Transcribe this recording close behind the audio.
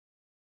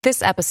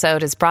This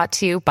episode is brought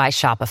to you by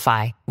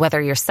Shopify.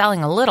 Whether you're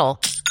selling a little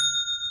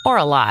or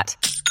a lot,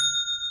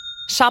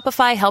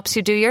 Shopify helps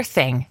you do your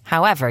thing,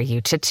 however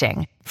you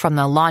cha-ching. From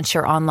the launch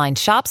your online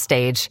shop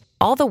stage,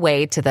 all the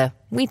way to the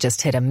we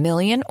just hit 1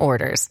 million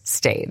orders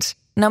stage.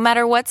 No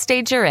matter what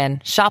stage you're in,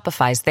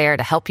 Shopify's there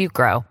to help you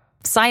grow.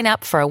 Sign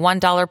up for a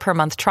 $1 per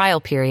month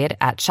trial period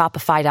at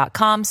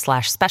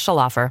shopify.com/special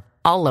offer,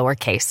 all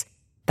lowercase.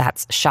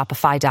 That's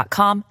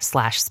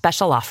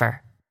shopify.com/special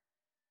offer.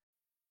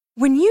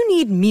 When you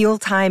need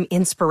mealtime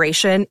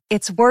inspiration,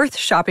 it's worth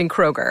shopping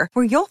Kroger,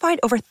 where you'll find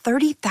over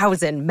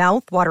 30,000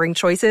 mouth-watering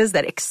choices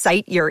that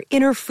excite your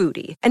inner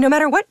foodie. And no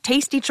matter what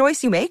tasty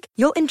choice you make,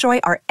 you'll enjoy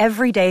our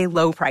everyday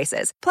low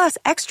prices, plus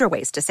extra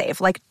ways to save,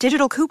 like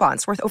digital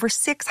coupons worth over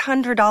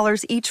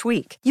 $600 each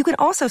week. You can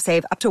also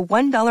save up to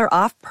 $1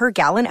 off per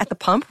gallon at the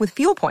pump with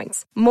fuel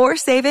points. More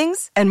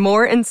savings and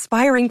more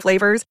inspiring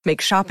flavors make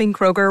shopping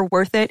Kroger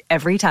worth it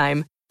every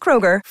time.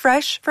 Kroger,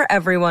 fresh for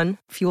everyone.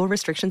 Fuel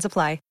restrictions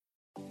apply.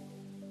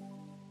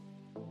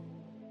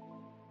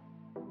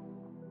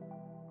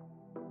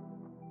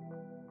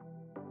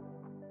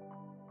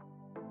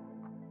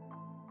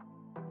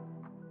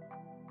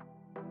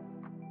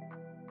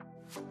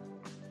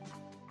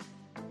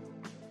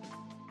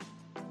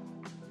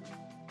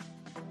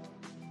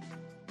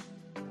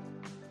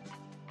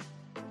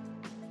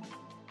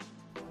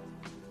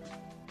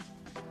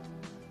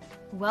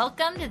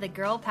 Welcome to the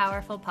Girl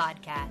Powerful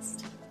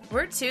Podcast.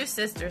 We're two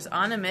sisters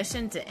on a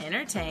mission to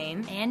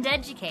entertain and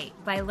educate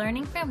by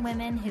learning from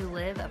women who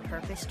live a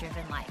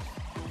purpose-driven life.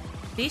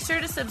 Be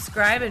sure to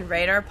subscribe and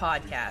rate our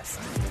podcast.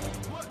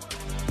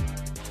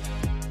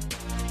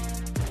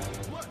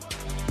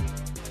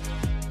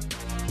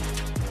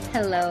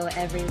 Hello,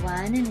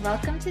 everyone, and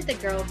welcome to the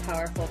Girl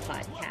Powerful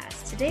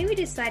Podcast. Today we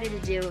decided to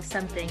do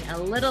something a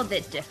little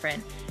bit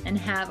different and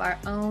have our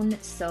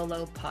own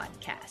solo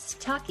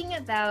podcast, talking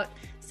about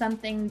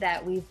something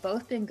that we've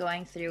both been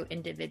going through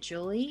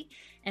individually,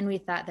 and we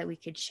thought that we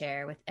could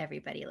share with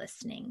everybody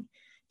listening.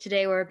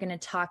 Today, we're going to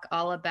talk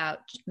all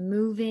about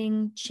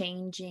moving,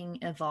 changing,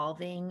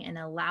 evolving, and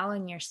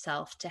allowing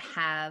yourself to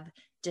have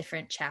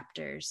different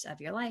chapters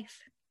of your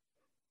life.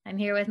 I'm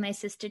here with my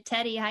sister,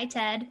 Teddy. Hi,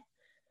 Ted.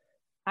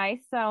 Hi,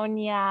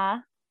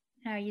 Sonia.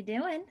 How are you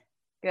doing?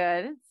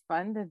 Good. It's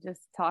fun to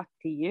just talk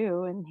to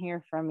you and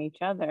hear from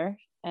each other.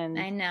 And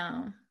I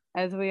know.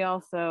 As we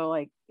also,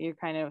 like you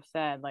kind of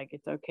said, like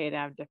it's okay to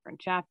have different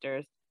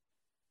chapters.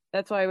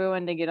 That's why we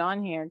wanted to get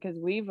on here, because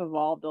we've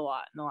evolved a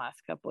lot in the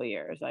last couple of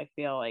years. I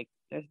feel like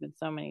there's been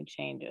so many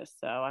changes.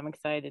 So I'm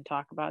excited to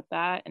talk about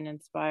that and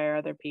inspire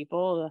other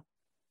people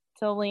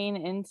to lean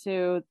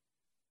into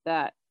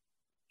that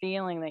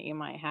feeling that you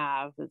might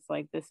have. It's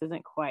like, this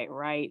isn't quite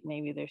right.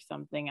 Maybe there's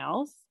something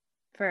else.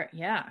 For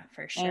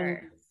sure.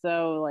 And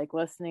so like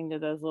listening to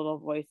those little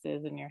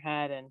voices in your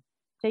head and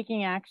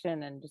taking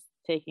action and just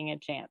taking a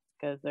chance,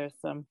 because there's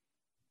some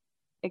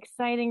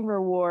exciting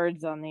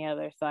rewards on the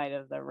other side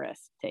of the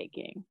risk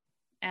taking.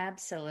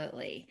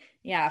 Absolutely.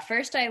 Yeah.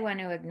 First, I want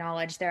to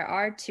acknowledge there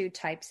are two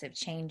types of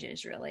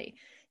changes, really.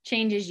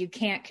 Changes you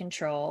can't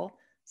control.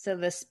 So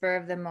the spur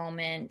of the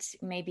moment,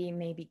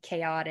 maybe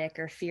chaotic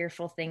or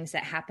fearful things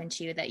that happen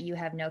to you that you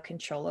have no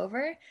control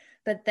over.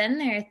 But then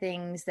there are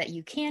things that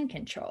you can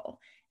control,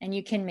 and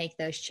you can make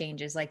those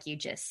changes, like you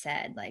just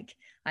said. Like,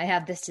 I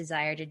have this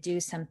desire to do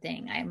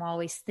something. I'm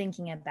always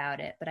thinking about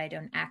it, but I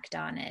don't act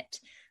on it.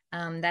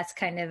 That's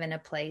kind of in a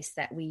place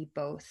that we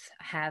both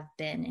have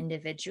been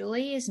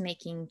individually, is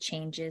making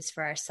changes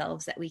for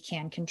ourselves that we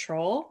can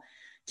control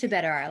to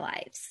better our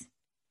lives.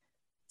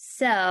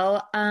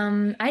 So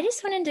I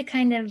just wanted to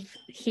kind of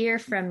hear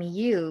from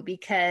you,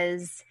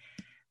 because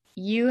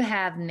you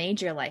have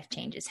major life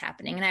changes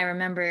happening. And I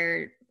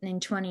remember in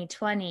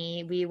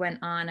 2020, we went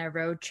on a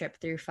road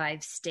trip through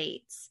 5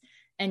 states,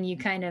 and you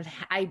kind of,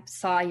 I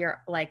saw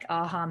your like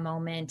aha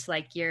moment,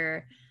 like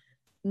your,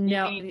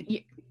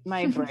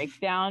 my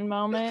breakdown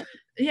moment.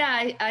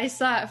 Yeah, I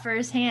saw it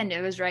firsthand.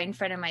 It was right in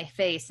front of my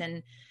face.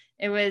 And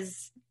it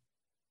was,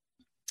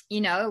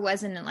 it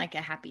wasn't like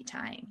a happy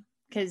time,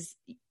 because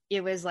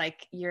it was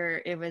like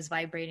it was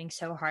vibrating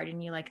so hard,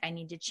 and you're like, I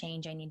need to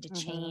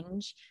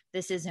change.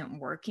 This isn't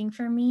working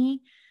for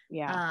me.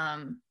 Yeah.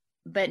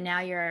 But now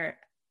you're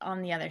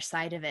on the other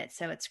side of it.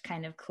 So it's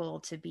kind of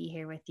cool to be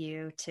here with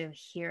you to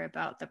hear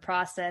about the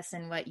process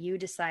and what you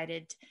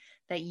decided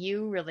that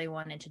you really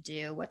wanted to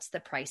do. What's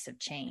the price of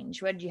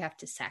change? What did you have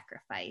to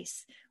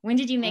sacrifice? When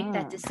did you make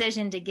that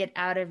decision to get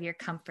out of your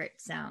comfort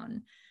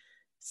zone?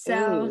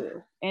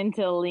 So, and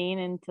to lean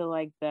into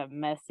like the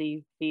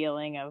messy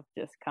feeling of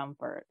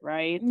discomfort,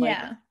 right? Like,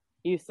 yeah.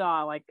 You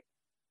saw, like,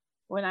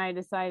 when I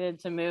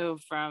decided to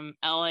move from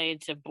LA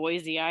to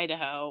Boise,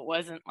 Idaho, it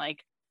wasn't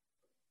like,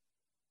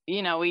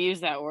 we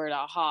use that word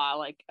aha,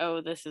 like, oh,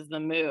 this is the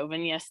move.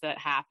 And yes, that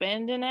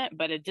happened in it,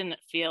 but it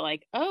didn't feel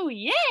like, oh,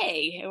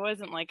 yay. It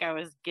wasn't like I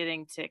was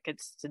getting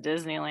tickets to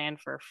Disneyland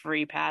for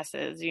free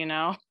passes, It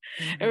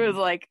was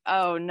like,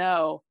 oh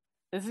no,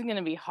 this is going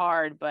to be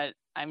hard, but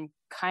I'm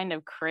kind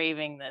of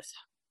craving this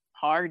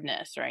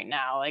hardness right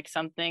now. Like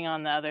something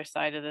on the other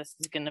side of this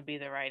is going to be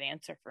the right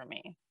answer for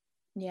me.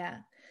 Yeah.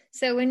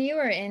 So when you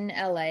were in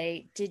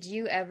LA, did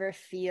you ever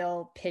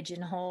feel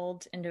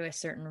pigeonholed into a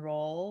certain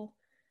role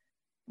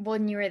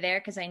when you were there?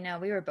 Because I know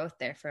we were both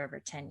there for over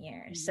 10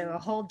 years. So a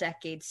whole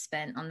decade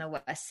spent on the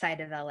west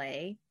side of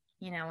LA,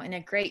 you know, in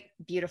a great,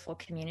 beautiful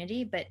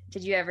community. But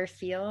did you ever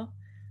feel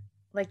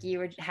like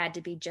you had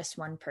to be just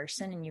one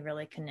person and you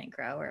really couldn't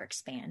grow or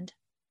expand?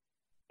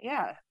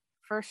 Yeah,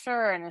 for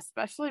sure. And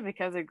especially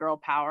because of Girl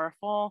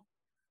Powerful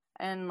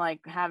and like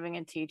having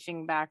a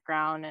teaching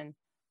background and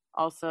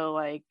also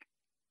like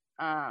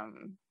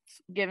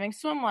giving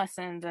swim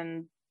lessons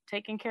and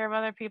taking care of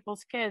other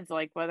people's kids,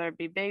 like whether it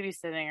be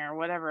babysitting or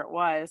whatever it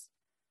was,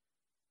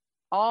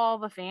 all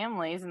the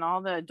families and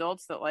all the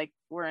adults that like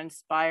were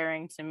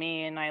inspiring to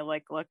me and I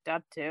like looked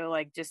up to,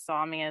 like just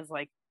saw me as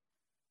like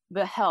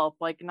the help,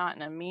 like not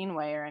in a mean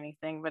way or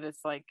anything, but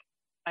it's like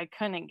I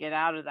couldn't get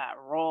out of that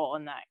role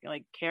and that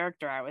like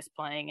character I was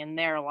playing in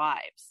their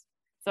lives.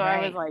 So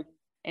I was like,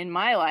 in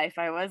my life,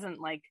 I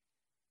wasn't like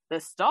the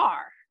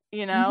star,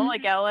 you know,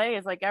 like LA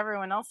is like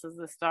everyone else is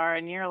the star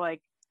and you're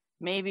like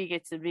maybe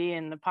get to be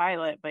in the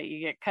pilot, but you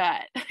get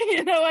cut.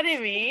 You know what I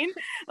mean?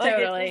 Like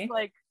Totally. it just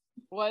like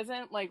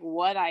wasn't like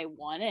what I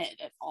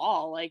wanted at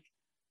all. Like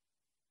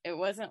it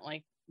wasn't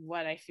like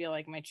what I feel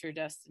like my true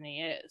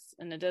destiny is.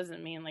 And it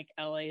doesn't mean like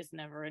LA is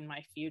never in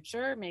my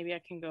future. Maybe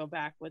I can go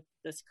back with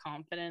this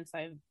confidence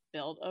I've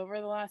built over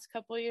the last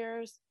couple of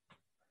years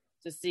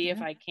to see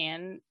if I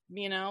can,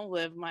 you know,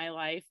 live my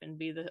life and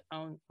be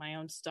my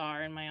own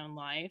star in my own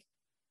life.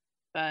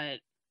 But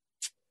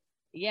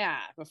yeah,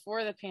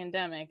 before the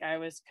pandemic, I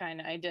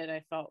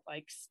felt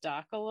like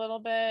stuck a little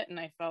bit and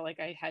I felt like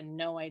I had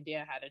no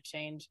idea how to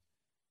change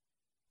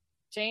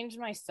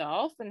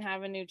myself and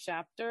have a new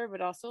chapter,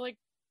 but also like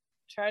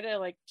try to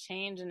like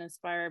change and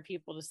inspire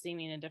people to see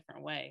me in a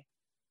different way.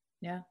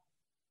 Yeah.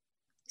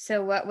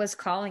 So what was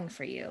calling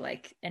for you?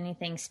 Like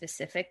anything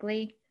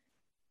specifically?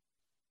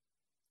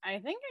 I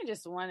think I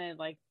just wanted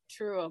like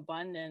true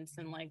abundance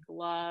and like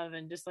love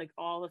and just like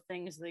all the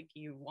things like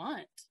you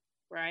want,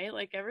 right?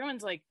 Like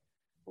everyone's like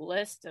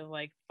list of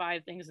like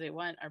 5 things they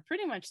want are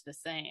pretty much the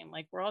same.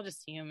 Like we're all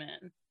just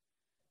human.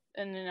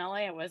 And in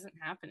LA, it wasn't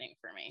happening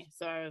for me.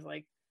 So I was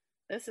like,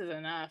 this is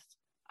enough.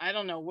 I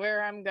don't know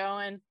where I'm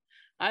going.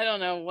 I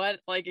don't know what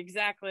like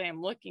exactly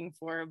I'm looking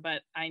for,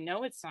 but I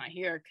know it's not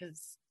here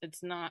because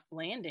it's not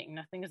landing.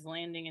 Nothing is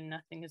landing and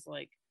nothing is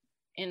like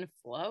in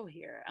flow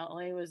here.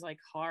 LA was like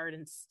hard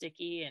and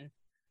sticky and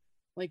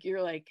like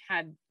you're like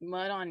had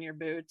mud on your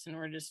boots and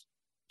we're just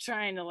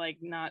trying to like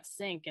not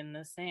sink in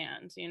the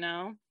sand, you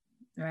know?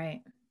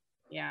 Right.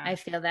 Yeah. I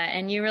feel that.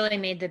 And you really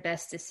made the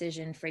best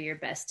decision for your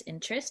best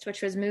interest,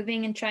 which was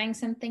moving and trying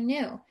something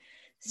new,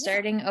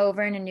 starting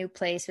over in a new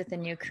place with a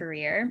new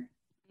career.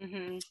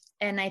 Mm-hmm.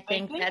 And I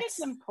think that's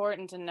it's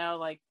important to know,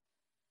 like,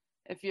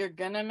 if you're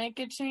going to make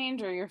a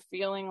change or you're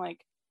feeling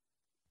like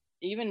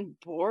even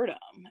boredom,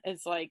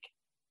 it's like,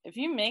 if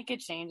you make a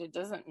change, it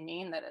doesn't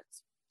mean that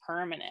it's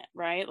permanent,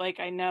 right? Like,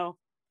 I know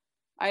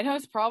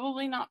it's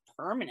probably not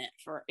permanent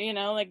for, you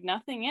know, like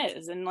nothing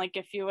is. And like,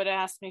 if you would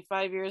have asked me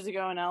 5 years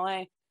ago in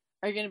LA,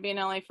 are you going to be in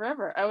LA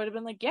forever? I would have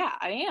been like, yeah,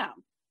 I am.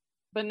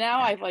 But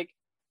now I've like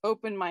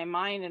opened my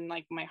mind and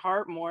like my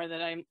heart more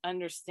that I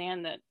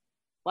understand that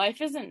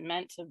life isn't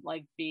meant to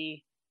like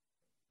be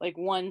like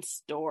one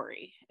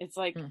story. It's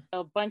like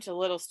a bunch of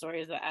little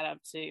stories that add up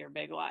to your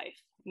big life,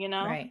 you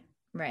know?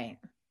 Right.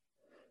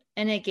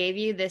 And it gave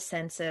you this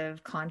sense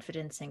of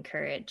confidence and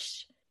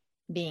courage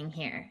being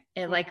here.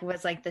 It like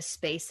was like the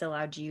space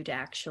allowed you to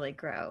actually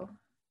grow.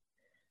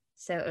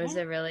 So it was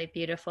a really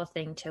beautiful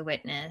thing to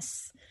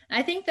witness.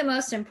 I think the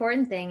most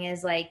important thing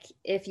is like,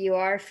 if you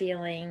are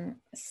feeling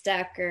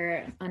stuck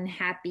or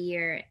unhappy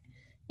or,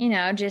 you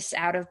know, just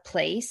out of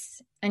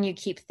place and you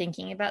keep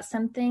thinking about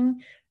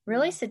something,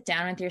 really sit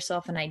down with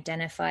yourself and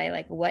identify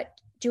like, what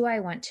do I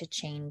want to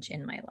change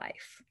in my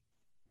life?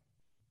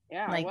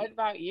 Yeah. Like, what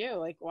about you?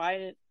 Like,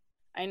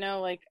 I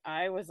know like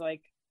I was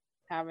like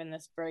having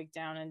this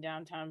breakdown in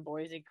downtown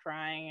Boise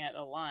crying at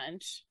a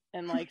lunch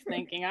and like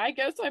thinking, I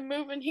guess I'm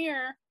moving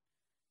here.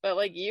 But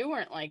like you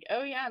weren't like,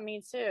 oh yeah,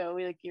 me too.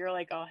 Like you're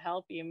like, I'll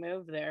help you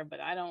move there, but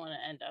I don't want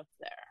to end up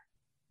there.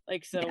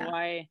 Like, so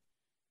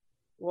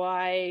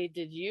why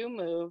did you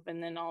move?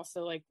 And then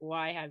also like,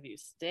 why have you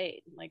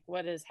stayed? Like,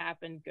 what has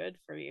happened good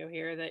for you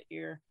here that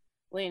you're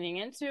leaning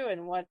into?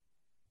 And what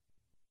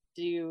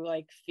do you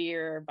like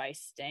fear by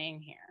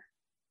staying here?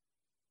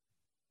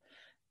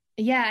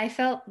 Yeah, I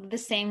felt the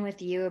same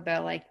with you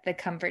about like the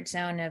comfort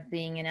zone of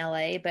being in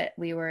LA, but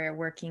we were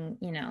working,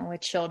 you know,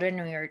 with children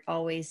and we were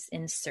always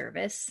in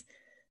service.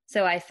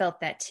 So I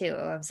felt that too.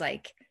 I was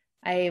like,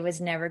 I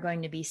was never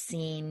going to be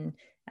seen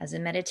as a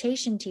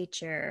meditation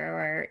teacher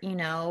or, you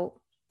know,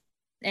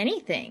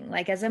 anything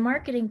like as a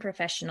marketing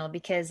professional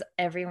because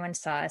everyone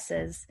saw us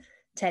as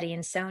Teddy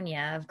and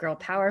Sonia of Girl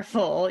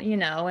Powerful, you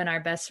know, and our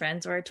best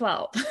friends were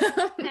 12.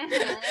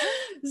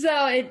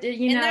 So it,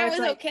 you know, that was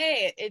like,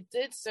 okay. It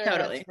did serve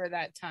us for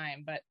that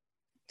time, but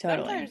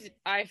sometimes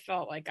I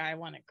felt like I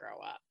want to grow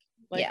up.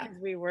 Like, 'cause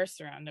we were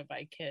surrounded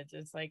by kids.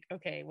 It's like,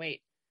 okay,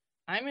 wait,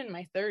 I'm in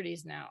my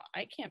 30s now.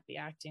 I can't be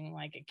acting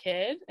like a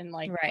kid and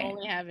like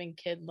only having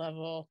kid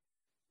level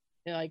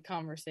like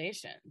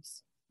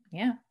conversations.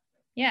 Yeah.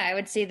 Yeah, I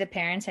would see the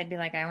parents. I'd be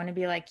like, I want to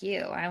be like you.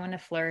 I want to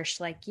flourish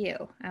like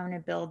you. I want to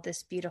build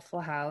this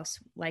beautiful house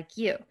like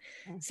you.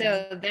 Mm-hmm.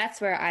 So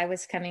that's where I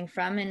was coming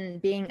from. And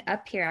being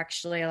up here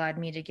actually allowed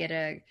me to get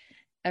a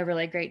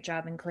really great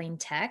job in clean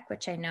tech,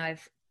 which I know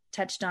I've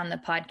touched on the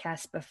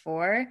podcast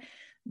before,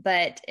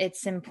 but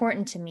it's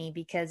important to me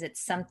because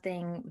it's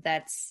something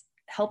that's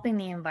helping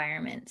the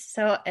environment.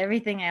 So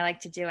everything I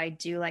like to do, I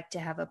do like to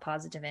have a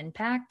positive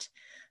impact,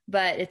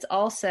 but it's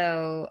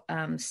also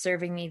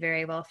serving me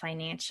very well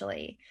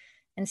financially.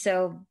 And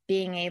so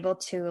being able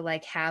to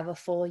like have a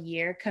full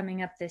year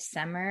coming up this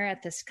summer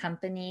at this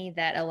company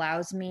that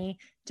allows me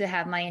to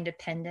have my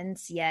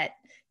independence, yet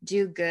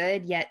do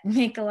good, yet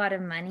make a lot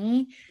of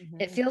money,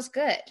 it feels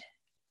good.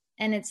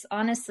 And it's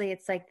honestly,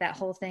 it's like that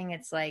whole thing.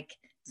 It's like,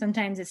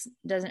 sometimes it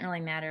doesn't really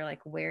matter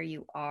like where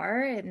you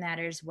are. It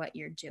matters what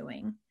you're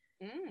doing.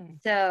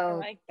 So I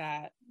like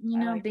that. You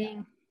know, like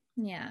being,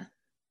 that. Yeah.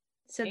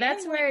 So and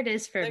that's where it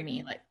is for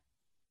me. Like,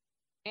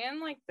 and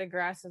like the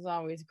grass is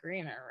always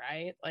greener,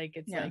 right? Like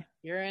it's like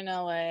you're in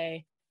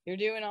LA, you're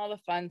doing all the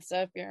fun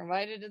stuff, you're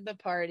invited to the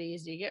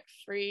parties, you get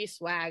free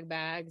swag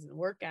bags and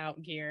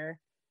workout gear,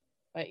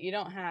 but you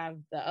don't have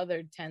the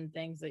other 10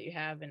 things that you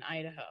have in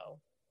Idaho.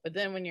 But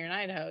then when you're in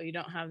Idaho, you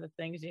don't have the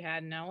things you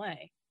had in LA.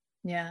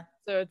 Yeah.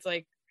 So it's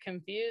like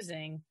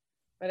confusing,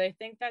 but I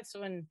think that's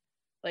when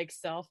like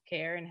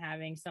self-care and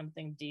having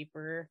something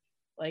deeper,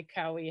 like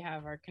how we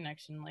have our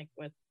connection like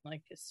with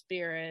like a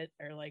spirit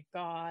or like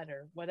God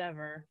or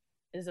whatever,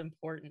 is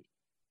important.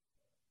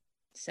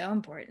 So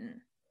important.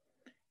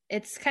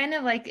 It's kind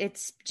of like it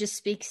just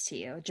speaks to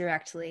you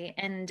directly.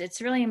 And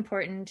it's really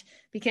important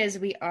because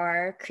we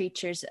are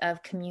creatures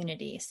of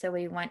community. So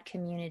we want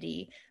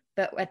community,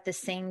 but at the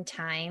same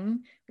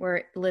time,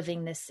 we're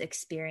living this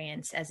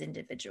experience as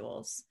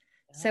individuals.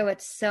 Yeah. So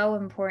it's so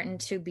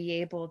important to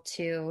be able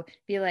to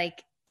be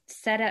like,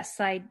 set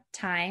aside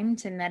time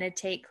to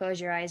meditate, close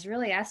your eyes,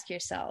 really ask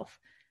yourself,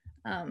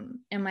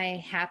 am I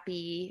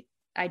happy?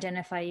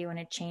 Identify you in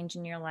a change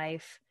in your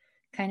life,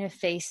 kind of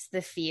face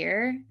the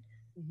fear.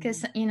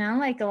 Because, you know,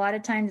 like a lot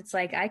of times it's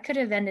like, I could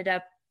have ended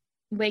up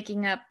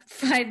waking up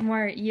 5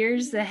 more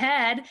years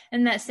ahead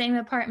in that same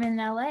apartment in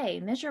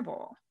LA,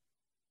 miserable.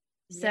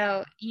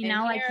 So, you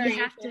know, like you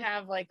have to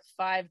have like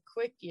 5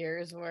 quick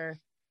years where,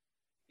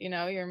 you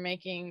know, you're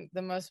making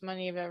the most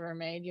money you've ever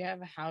made. You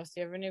have a house,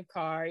 you have a new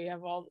car, you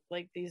have all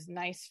like these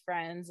nice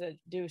friends that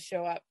do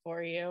show up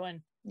for you.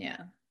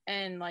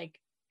 And like,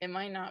 it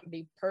might not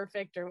be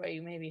perfect or what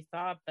you maybe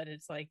thought, but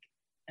it's like,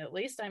 at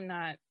least I'm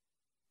not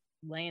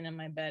laying in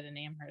my bed in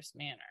Amherst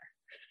Manor,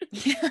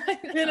 you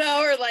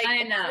know, or like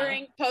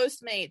ordering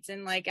Postmates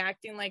and like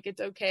acting like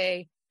it's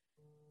okay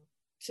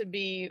to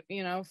be,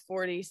 you know,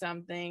 40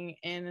 something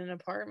in an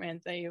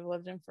apartment that you've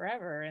lived in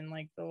forever, and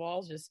like the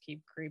walls just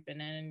keep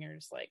creeping in and you're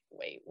just like,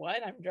 wait,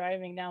 what? I'm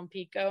driving down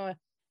Pico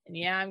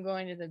and I'm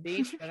going to the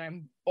beach, but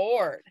I'm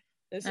bored.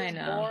 This is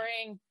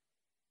boring.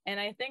 And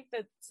I think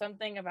that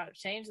something about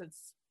change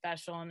that's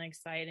special and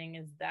exciting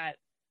is that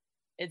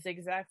it's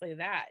exactly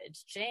that.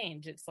 It's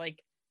change. It's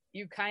like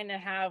you kind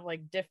of have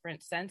like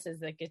different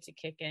senses that get to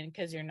kick in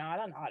because you're not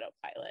on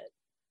autopilot.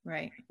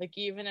 Right. Like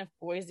even if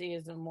Boise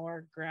is a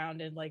more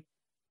grounded, like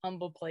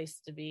humble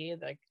place to be,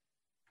 like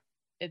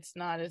it's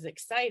not as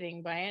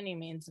exciting by any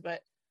means,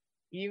 but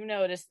you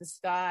notice the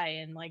sky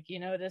and like you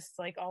notice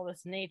like all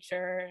this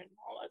nature and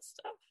all that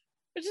stuff,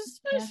 which is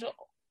special.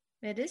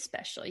 It is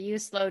special. You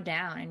slow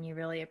down and you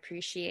really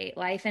appreciate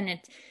life, and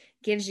it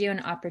gives you an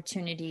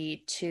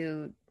opportunity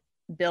to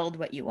build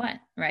what you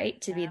want,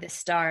 right? To be the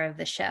star of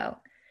the show.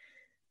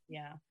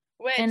 Yeah.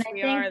 Which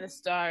we are the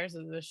stars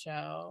of the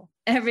show.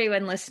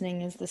 Everyone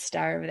listening is the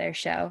star of their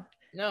show.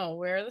 No,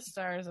 we're the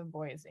stars of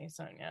Boise,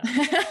 Sonia.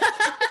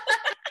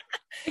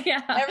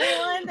 Yeah.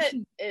 Everyone that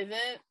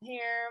isn't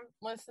here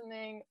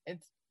listening,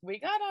 we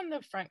got on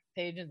the front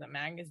page of the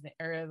magazine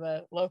or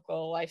the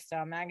local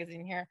lifestyle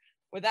magazine here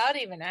without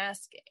even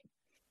asking.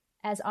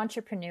 As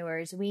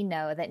entrepreneurs, we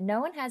know that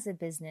no one has a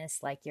business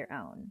like your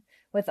own,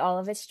 with all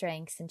of its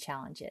strengths and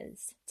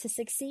challenges. To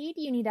succeed,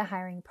 you need a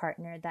hiring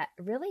partner that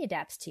really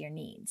adapts to your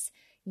needs.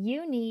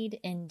 You need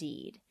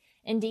Indeed.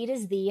 Indeed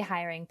is the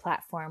hiring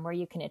platform where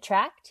you can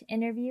attract,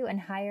 interview,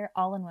 and hire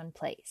all in one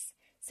place.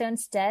 So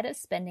instead of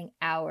spending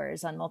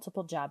hours on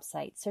multiple job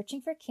sites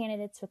searching for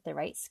candidates with the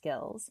right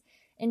skills,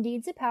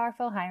 Indeed's a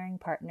powerful hiring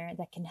partner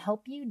that can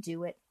help you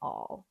do it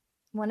all.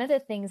 One of the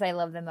things I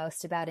love the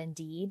most about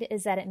Indeed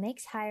is that it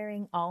makes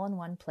hiring all in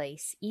one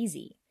place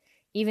easy.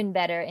 Even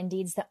better,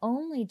 Indeed's the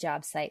only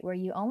job site where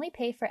you only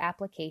pay for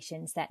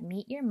applications that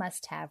meet your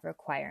must-have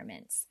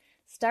requirements.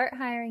 Start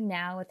hiring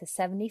now with a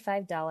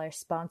 $75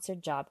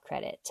 sponsored job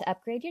credit to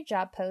upgrade your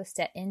job post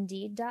at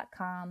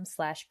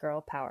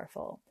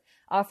Indeed.com/girlpowerful.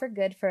 Offer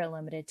good for a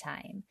limited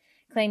time.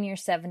 Claim your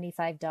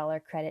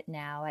 $75 credit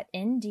now at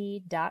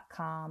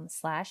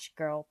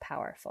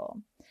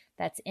Indeed.com/girlpowerful.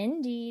 That's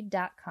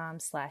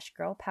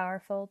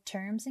Indeed.com/girlpowerful.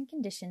 Terms and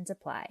conditions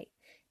apply.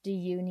 Do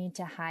you need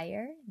to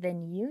hire?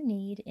 Then you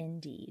need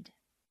Indeed.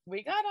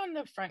 We got on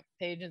the front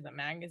page of the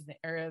magazine,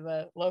 or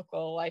the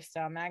local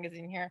lifestyle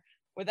magazine here,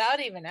 without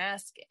even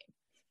asking.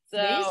 So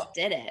they just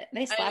did it.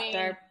 They slapped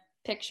our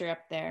picture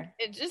up there.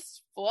 It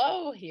just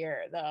flow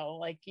here, though.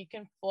 Like, you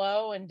can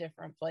flow in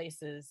different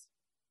places.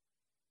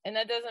 And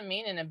that doesn't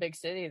mean in a big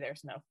city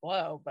there's no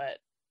flow, but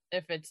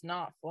if it's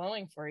not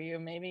flowing for you,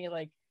 maybe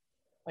like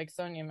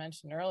Sonia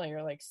mentioned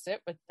earlier, like,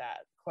 sit with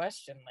that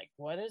question, like,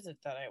 what is it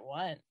that I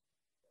want?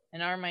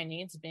 And are my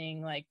needs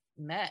being like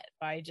met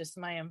by just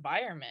my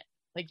environment?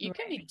 Like, you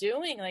can be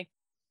doing, like,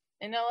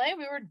 in LA,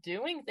 we were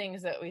doing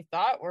things that we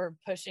thought were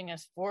pushing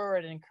us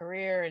forward in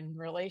career and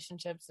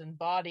relationships and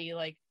body,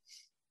 like,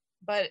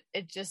 but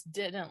it just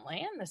didn't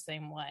land the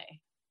same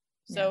way.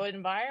 So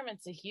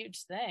environment's a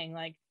huge thing.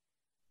 Like,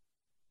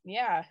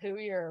 yeah, who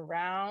you're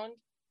around,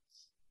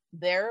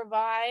 their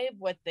vibe,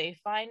 what they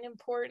find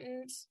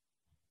important.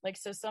 Like,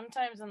 so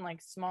sometimes in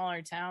like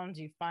smaller towns,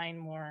 you find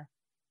more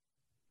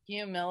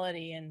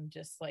humility and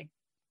just like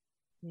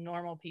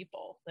normal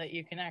people that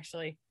you can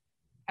actually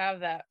have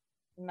that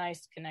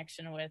nice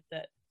connection with,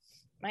 that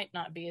might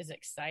not be as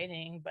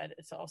exciting, but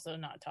it's also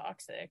not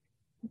toxic.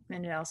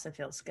 And it also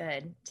feels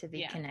good to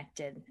be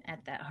connected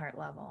at that heart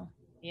level.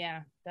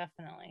 Yeah,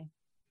 definitely.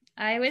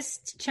 I was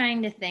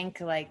trying to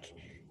think, like,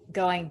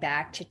 going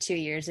back to 2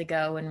 years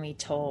ago when we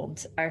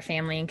told our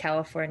family in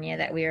California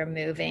that we were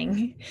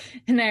moving.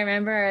 And I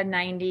remember a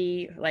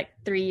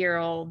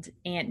 3-year-old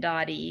Aunt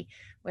Dottie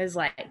was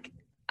like,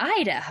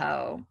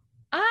 Idaho.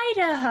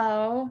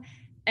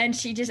 And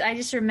I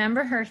just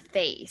remember her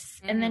face.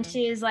 Mm-hmm. And then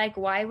she was like,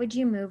 why would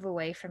you move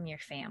away from your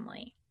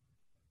family?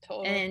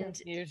 Total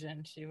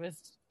confusion. She was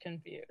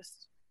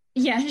confused.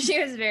 Yeah,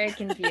 she was very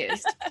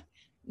confused.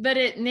 But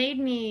it made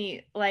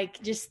me like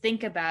just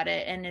think about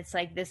it. And it's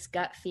like this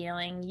gut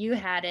feeling. You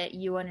had it.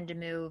 You wanted to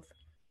move,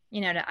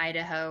 to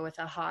Idaho with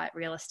a hot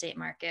real estate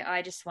market.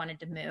 I just wanted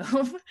to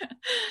move.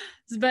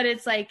 But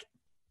it's like,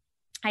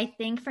 I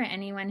think for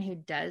anyone who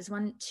does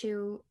want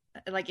to,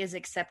 like, is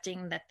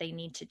accepting that they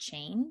need to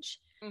change,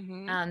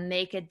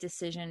 make a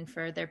decision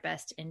for their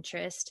best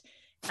interest,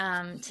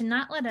 to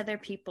not let other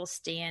people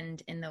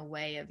stand in the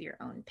way of your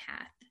own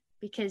path.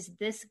 Because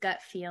this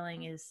gut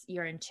feeling is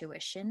your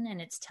intuition and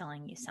it's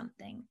telling you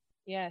something.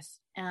 Yes.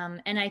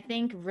 And I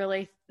think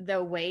really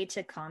the way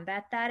to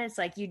combat that is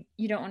like, you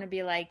don't want to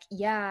be like,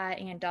 yeah,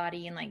 Aunt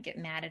Dottie, and like get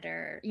mad at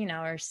her,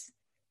 or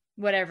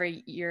whatever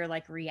your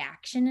like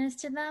reaction is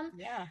to them.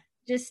 Yeah.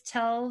 Just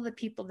tell the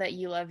people that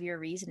you love your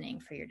reasoning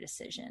for your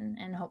decision,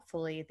 and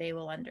hopefully they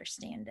will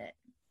understand it.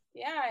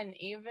 Yeah. And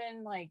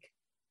even like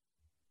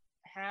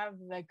have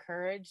the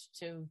courage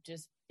to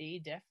just be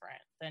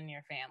different than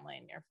your family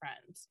and your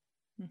friends.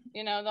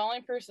 The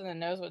only person that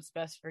knows what's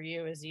best for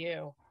you is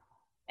you.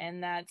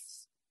 And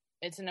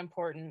it's an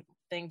important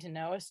thing to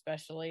know,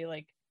 especially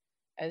like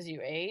as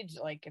you age.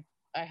 Like,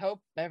 I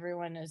hope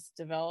everyone is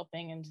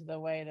developing into the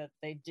way that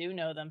they do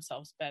know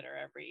themselves better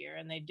every year,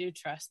 and they do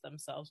trust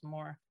themselves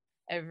more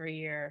every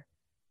year.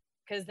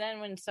 Because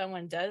then when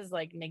someone does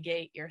like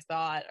negate your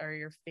thought or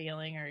your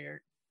feeling or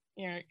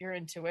your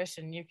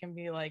intuition, you can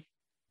be like,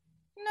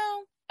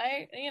 no,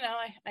 I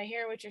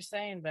hear what you're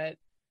saying, but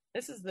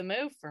this is the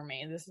move for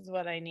me. This is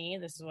what I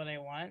need. This is what I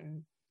want.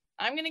 And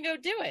I'm going to go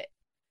do it.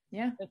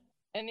 Yeah.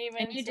 And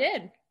you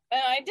did. And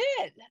I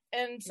did.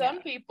 And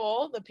some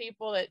people, the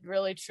people that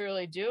really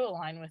truly do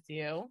align with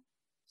you,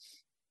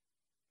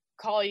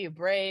 call you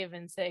brave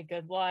and say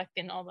good luck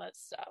and all that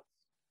stuff.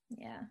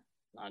 Yeah.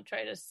 Not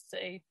try to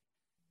say,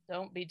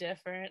 don't be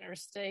different or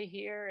stay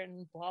here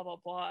and blah, blah,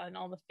 blah. And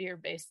all the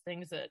fear-based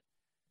things that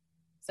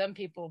some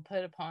people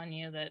put upon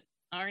you that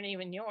aren't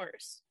even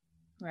yours.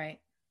 Right.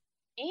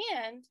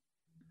 And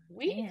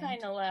we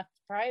kind of left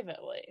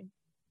privately.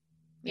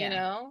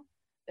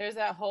 There's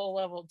that whole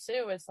level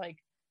too. It's like,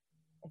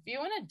 if you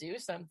want to do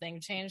something,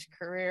 change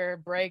career,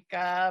 break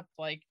up,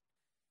 like,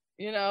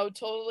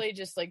 totally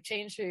just like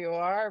change who you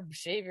are,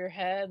 shave your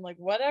head, like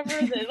whatever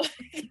it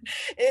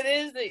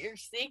is that you're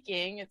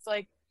seeking, it's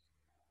like,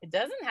 it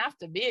doesn't have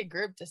to be a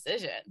group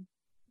decision.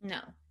 No.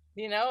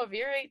 If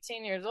you're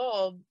 18 years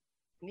old,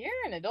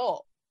 you're an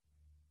adult.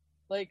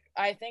 Like,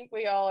 I think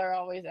we all are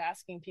always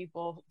asking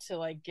people to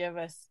like give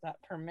us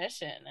that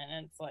permission,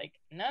 and it's like,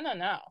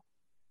 no.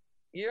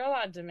 You're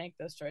allowed to make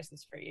those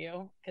choices for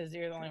you, because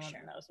you're the only one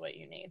that knows what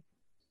you need.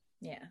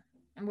 Yeah.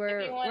 And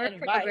we're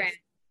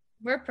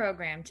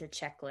programmed to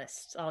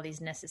checklist all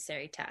these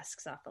necessary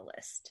tasks off a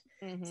list.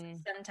 Mm-hmm. So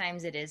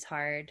sometimes it is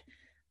hard.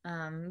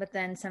 But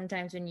then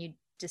sometimes when you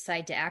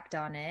decide to act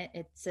on it,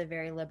 it's a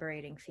very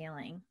liberating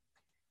feeling.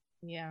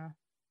 Yeah.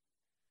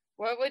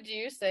 What would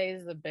you say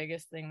is the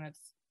biggest thing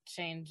that's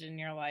changed in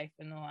your life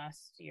in the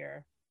last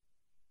year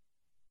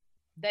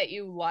that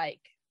you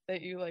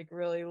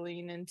really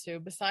lean into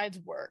besides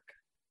work?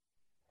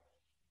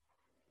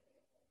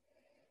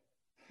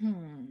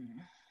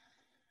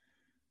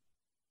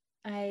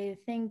 I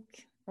think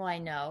well, I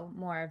know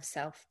more of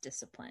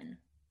self-discipline.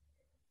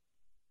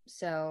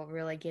 So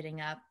really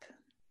getting up,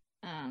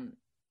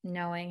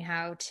 knowing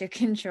how to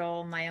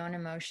control my own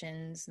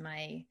emotions,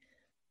 my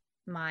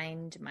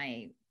mind,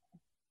 my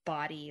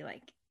body,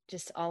 like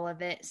just all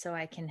of it, so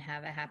I can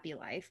have a happy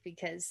life.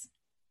 Because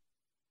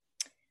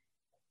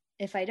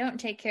if I don't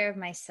take care of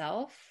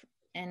myself,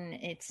 and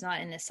it's not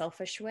in a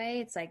selfish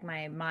way, it's like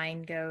my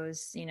mind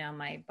goes,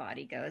 my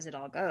body goes, it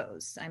all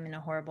goes. I'm in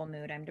a horrible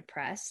mood, I'm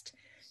depressed.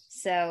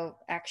 So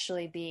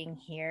actually being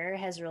here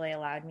has really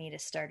allowed me to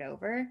start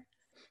over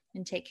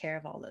and take care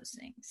of all those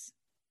things.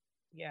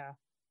 Yeah.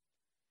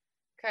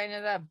 Kind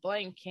of that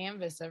blank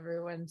canvas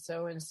everyone's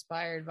so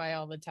inspired by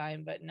all the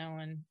time, but no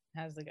one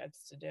has the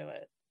guts to do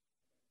it.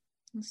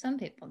 Well, some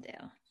people do.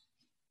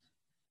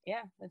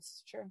 Yeah,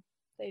 that's true.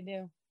 They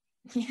do.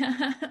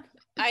 Yeah.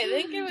 I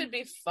think it would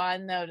be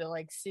fun though to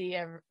like see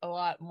a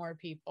lot more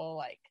people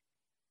like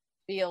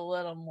be a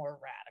little more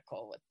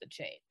radical with the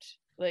change.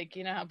 Like,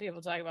 you know how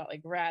people talk about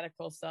like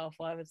radical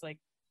self-love? It's like,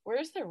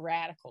 where's the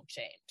radical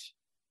change?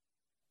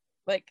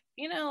 Like,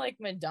 like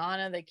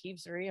Madonna that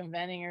keeps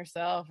reinventing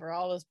herself, or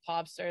all those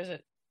pop stars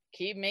that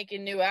keep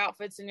making new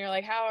outfits, and you're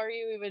like, how are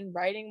you even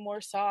writing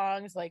more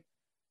songs? Like,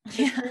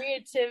 the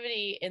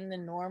creativity in the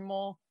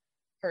normal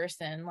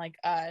person like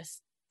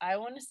us, I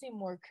want to see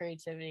more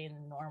creativity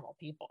in normal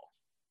people.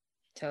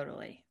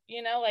 Totally.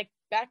 Like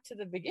back to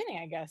the beginning,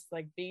 I guess,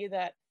 like be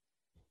that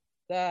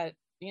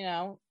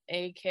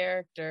a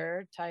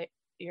character type.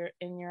 You're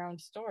in your own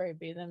story,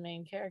 be the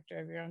main character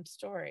of your own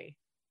story.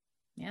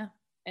 Yeah.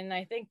 And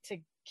I think to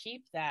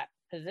keep that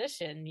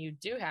position, you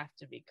do have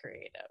to be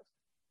creative.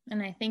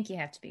 And I think you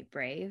have to be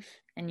brave,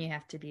 and you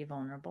have to be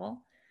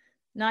vulnerable.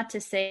 Not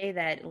to say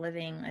that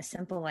living a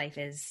simple life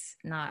is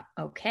not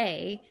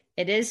okay.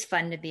 It is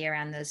fun to be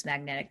around those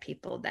magnetic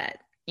people that,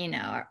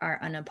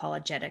 are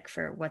unapologetic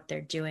for what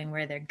they're doing,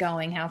 where they're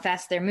going, how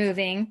fast they're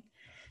moving.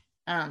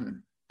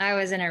 I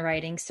was in a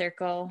writing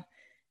circle,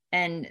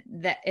 and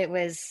that it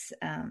was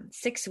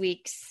 6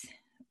 weeks,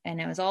 and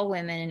it was all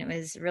women, and it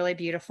was really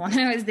beautiful. And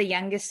I was the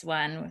youngest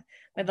one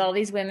with all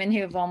these women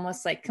who have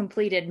almost like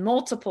completed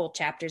multiple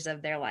chapters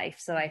of their life.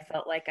 So I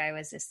felt like I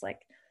was this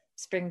like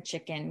spring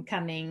chicken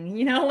coming,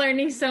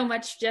 learning so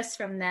much just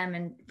from them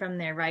and from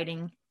their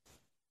writing.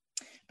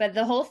 But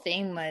the whole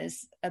thing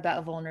was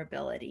about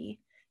vulnerability,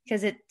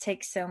 because it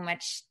takes so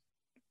much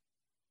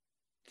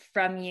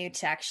from you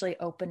to actually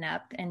open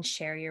up and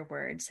share your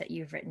words that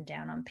you've written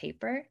down on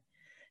paper.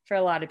 For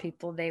a lot of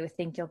people, they would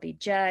think you'll be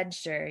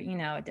judged, or,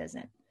 it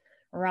doesn't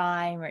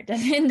rhyme, or it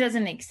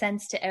doesn't make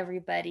sense to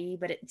everybody,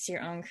 but it's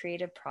your own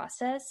creative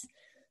process.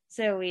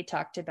 So we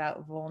talked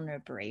about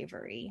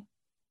bravery.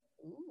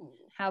 Ooh.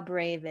 How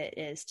brave it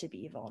is to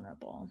be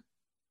vulnerable.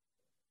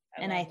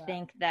 I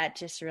think that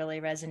just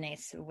really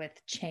resonates with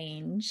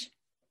change,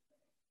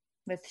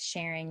 with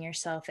sharing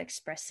yourself,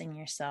 expressing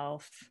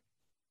yourself,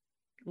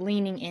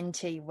 leaning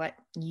into what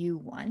you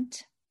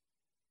want,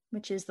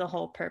 which is the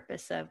whole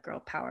purpose of Girl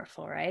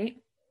Powerful, right?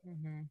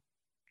 Mm-hmm.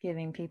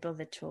 Giving people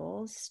the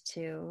tools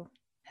to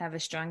have a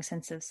strong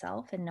sense of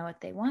self and know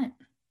what they want.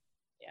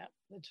 Yeah,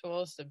 the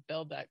tools to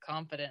build that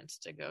confidence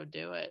to go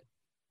do it.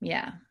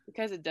 Yeah.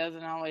 Because it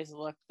doesn't always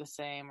look the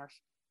same,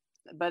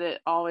 but it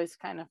always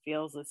kind of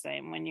feels the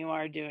same when you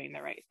are doing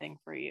the right thing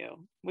for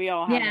you. We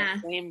all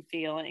have the same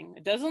feeling.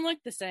 It doesn't look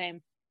the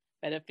same,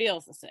 but it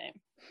feels the same.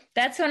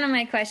 That's one of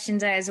my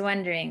questions. I was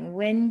wondering,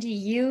 when do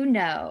you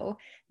know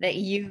that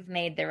you've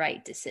made the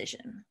right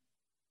decision?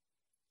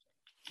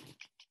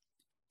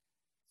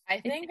 I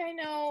think I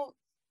know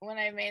when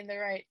I made the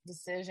right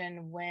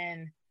decision,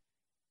 when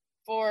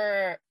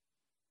for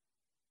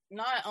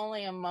not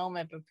only a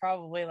moment, but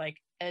probably like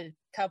a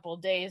couple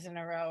days in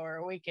a row or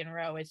a week in a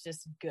row, it's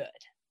just good.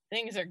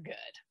 Things are good,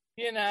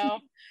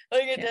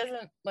 like it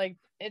doesn't, like,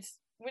 it's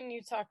when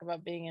you talk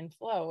about being in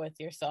flow with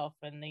yourself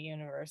and the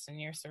universe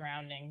and your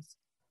surroundings,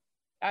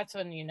 that's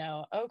when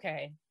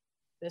okay,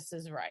 this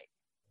is right.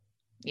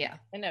 Yeah.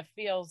 And it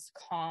feels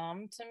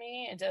calm to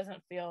me. It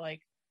doesn't feel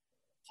like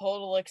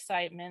total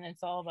excitement.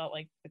 It's all about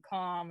like the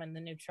calm and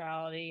the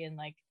neutrality and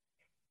like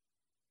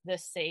the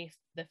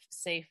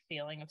safe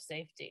feeling of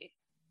safety,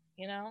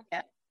 Yeah.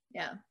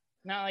 Yeah.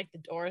 Not like the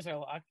doors are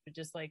locked, but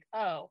just like,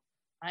 oh,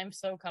 I'm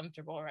so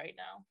comfortable right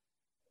now.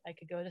 I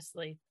could go to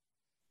sleep.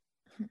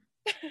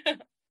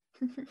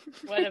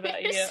 What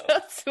about you?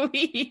 So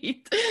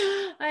sweet.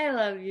 I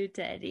love you,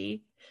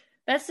 Teddy.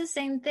 That's the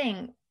same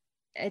thing.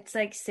 It's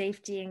like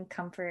safety and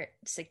comfort,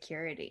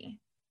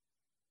 security.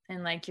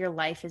 And like your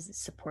life is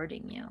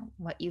supporting you.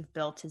 What you've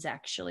built is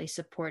actually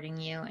supporting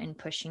you and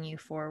pushing you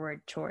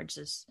forward towards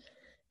this,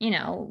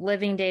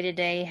 living day to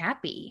day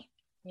happy.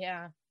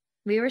 Yeah.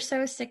 We were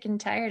so sick and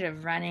tired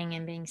of running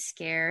and being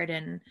scared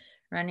and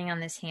running on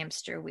this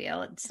hamster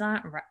wheel. It's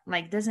not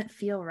like, doesn't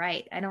feel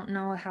right. I don't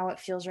know how it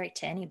feels right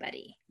to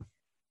anybody.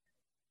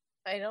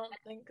 I don't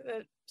think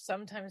that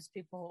sometimes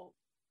people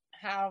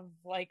have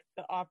like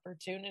the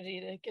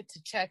opportunity to get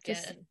to check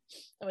in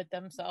with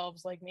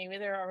themselves. Like maybe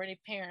they're already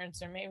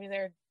parents, or maybe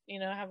they're,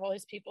 have all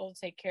these people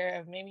to take care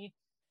of. Maybe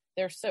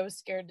they're so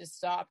scared to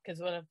stop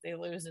because what if they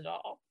lose it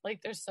all?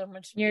 Like there's so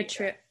much. You're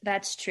true.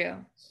 That's true.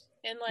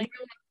 And like,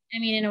 I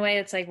mean, in a way,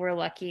 it's like we're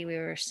lucky we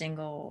were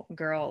single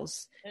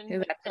girls who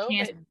got the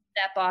chance to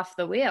step off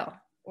the wheel.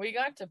 We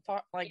got to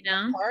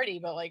party,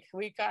 but like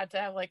we got to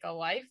have like a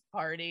life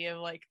party of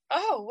like,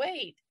 oh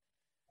wait,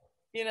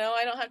 you know,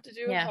 I don't have to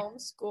do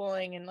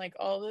homeschooling and like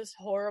all this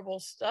horrible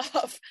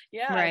stuff.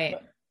 Yeah, right.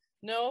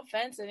 No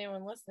offense,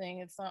 anyone listening,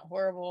 it's not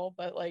horrible,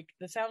 but like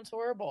this sounds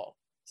horrible.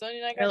 So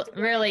I got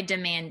really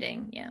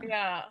demanding.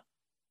 Yeah,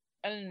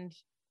 and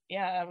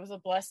yeah, it was a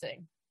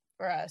blessing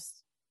for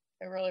us.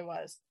 It really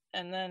was.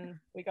 And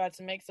then we got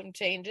to make some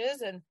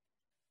changes, and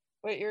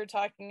what you're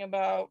talking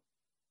about,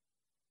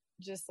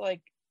 just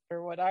like,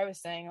 or what I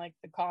was saying, like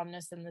the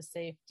calmness and the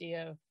safety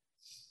of,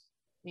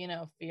 you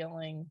know,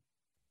 feeling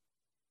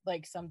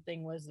like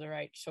something was the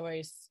right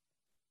choice.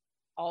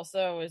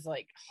 Also, is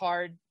like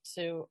hard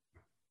to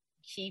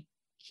keep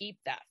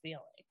that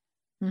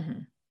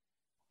feeling,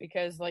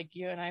 because like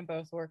you and I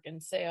both work in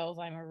sales.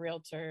 I'm a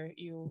realtor.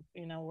 You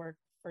know, work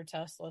for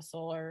Tesla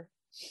Solar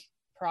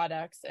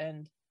products,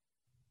 and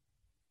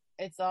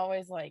it's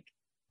always like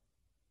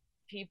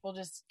people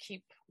just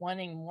keep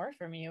wanting more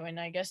from you, and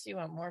I guess you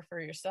want more for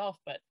yourself,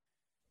 but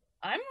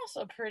I'm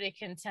also pretty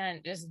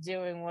content just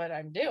doing what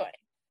I'm doing.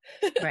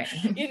 Right.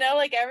 You know,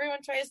 like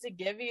everyone tries to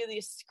give you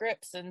these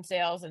scripts in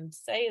sales and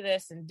say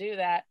this and do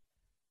that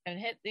and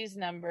hit these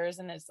numbers,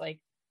 and it's like,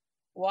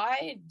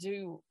 why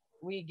do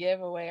we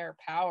give away our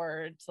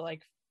power to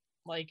like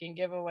and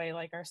give away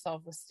like our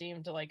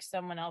self-esteem to like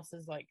someone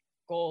else's like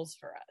goals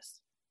for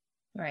us?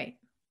 Right.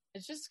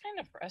 It's just kind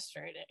of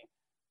frustrating.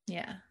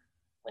 Yeah.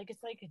 Like,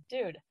 it's like,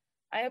 dude,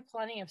 I have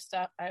plenty of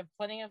stuff. I have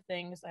plenty of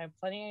things. I have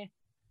plenty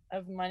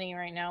of money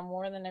right now,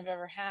 more than I've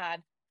ever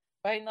had.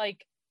 But I'm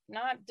like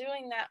not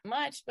doing that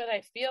much, but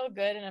I feel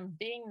good and I'm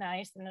being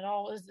nice and it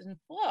all is in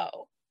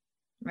flow.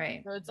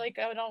 Right. So it's like,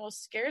 it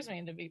almost scares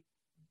me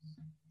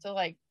to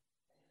like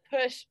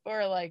push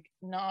or like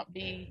not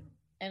be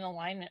in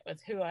alignment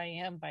with who I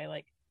am by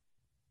like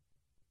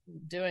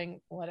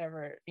doing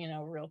whatever, you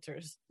know,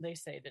 realtors, they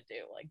say to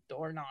do, like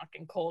door knock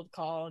and cold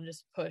call and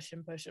just push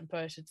and push and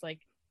push. It's like,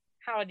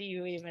 how do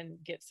you even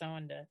get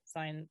someone to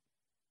sign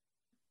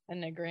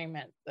an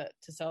agreement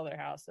to sell their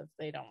house if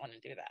they don't want to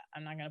do that?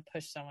 I'm not going to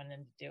push someone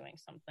into doing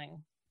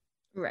something.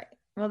 Right.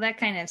 Well, that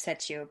kind of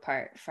sets you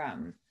apart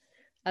from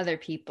other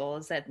people,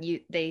 is that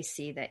they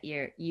see that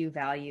you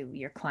value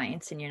your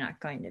clients and you're not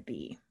going to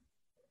be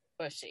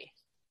pushy.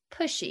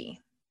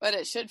 But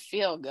it should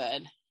feel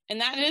good. And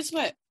that is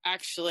what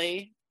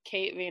actually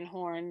Kate Van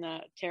Horn,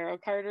 the tarot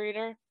card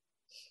reader,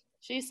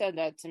 she said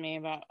that to me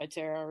about a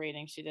tarot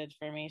reading she did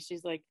for me.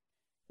 She's like,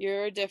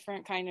 you're a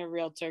different kind of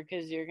realtor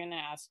because you're going to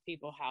ask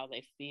people how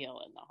they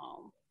feel in the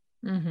home.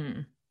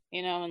 Mm-hmm.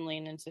 You know, and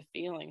lean into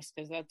feelings,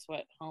 because that's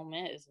what home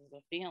is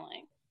a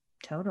feeling.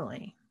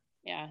 Totally.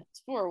 Yeah,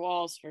 it's 4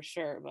 walls for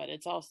sure, but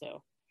it's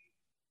also,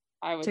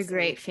 it's a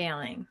great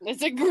feeling.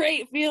 It's a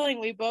great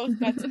feeling. We both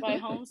got to buy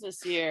homes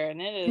this year,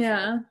 and it is.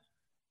 Yeah.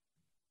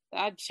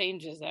 That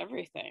changes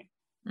everything.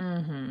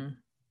 Mm-hmm.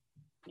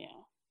 Yeah.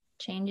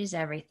 Changes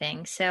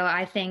everything. So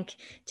I think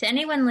to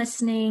anyone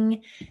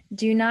listening,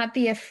 do not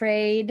be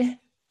afraid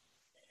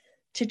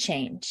to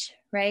change,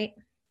 right?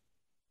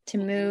 To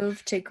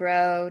move, to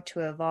grow,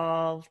 to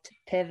evolve, to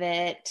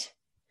pivot,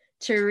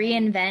 to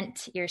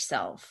reinvent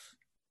yourself.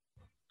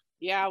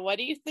 Yeah. What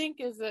do you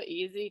think is the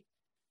easy,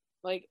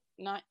 like,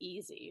 not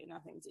easy,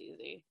 nothing's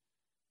easy,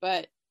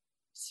 but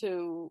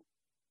to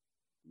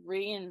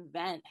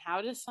reinvent?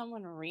 How does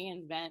someone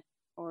reinvent,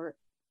 or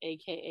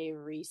AKA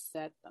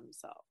reset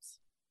themselves?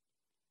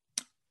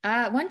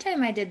 One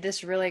time I did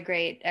this really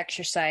great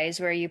exercise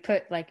where you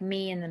put like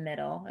me in the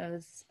middle. It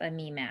was a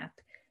me map.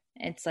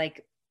 It's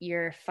like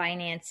your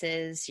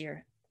finances,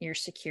 your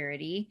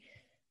security.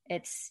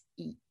 It's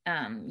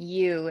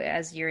you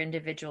as your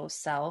individual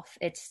self.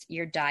 It's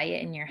your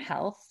diet and your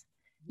health.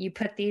 You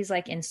put these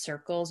like in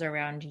circles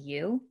around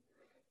you.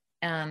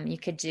 You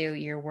could do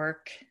your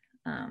work,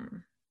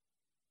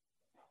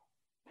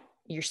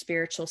 your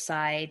spiritual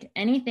side,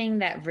 anything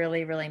that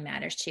really, really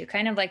matters to you,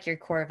 kind of like your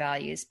core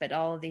values, but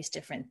all of these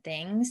different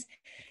things.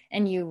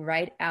 And you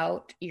write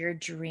out your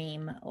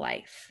dream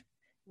life,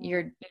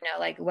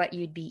 like what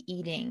you'd be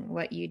eating,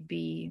 what you'd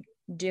be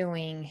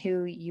doing,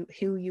 who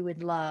you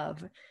would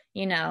love,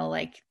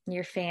 like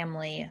your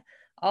family,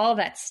 all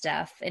that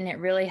stuff. And it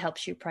really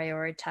helps you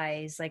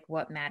prioritize like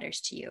what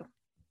matters to you.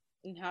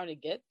 And how to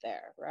get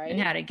there, right? And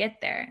how to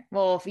get there.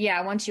 Well,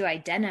 once you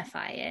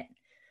identify it,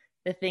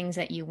 the things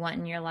that you want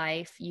in your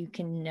life, you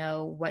can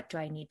know, what do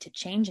I need to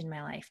change in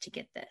my life to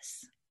get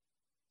this?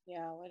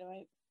 Yeah.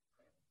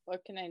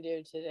 What can I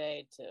do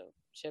today to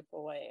chip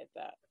away at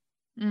that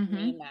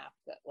me map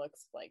that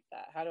looks like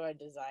that? How do I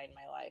design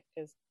my life?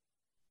 Because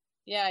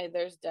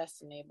there's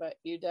destiny, but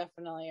you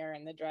definitely are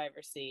in the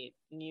driver's seat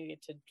and you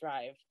get to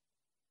drive,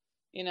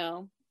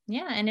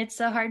 Yeah. And it's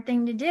a hard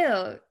thing to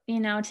do,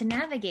 to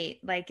navigate.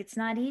 Like, it's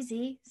not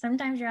easy.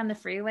 Sometimes you're on the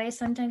freeway.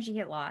 Sometimes you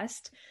get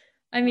lost.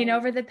 I mean,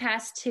 over the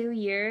past 2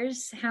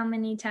 years, how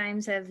many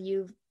times have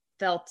you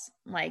felt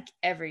like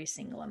every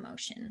single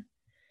emotion.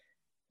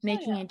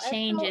 Making a I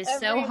change felt is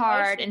every so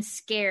hard emotion. and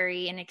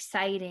scary and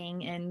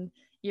exciting, and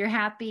you're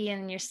happy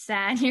and you're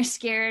sad and you're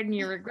scared and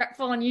you're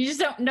regretful and you just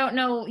don't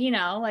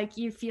know, like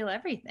you feel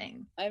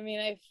everything. I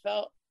mean, I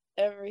felt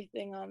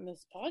everything on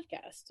this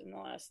podcast in the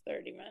last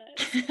 30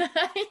 minutes.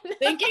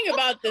 Thinking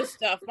about this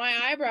stuff, my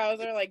eyebrows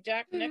are like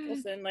Jack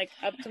Nicholson, like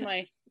up to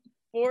my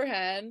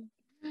forehead,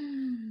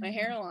 my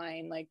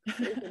hairline, like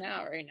freaking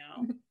out right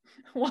now.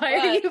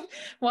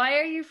 Why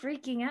are you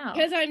freaking out?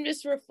 Because I'm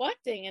just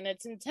reflecting and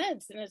it's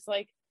intense and it's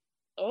like,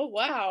 oh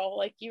wow,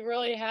 like you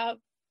really have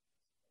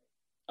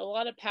a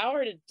lot of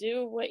power to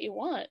do what you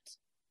want.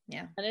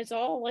 Yeah. And it's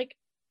all like,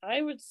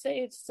 I would say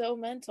it's so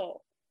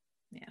mental.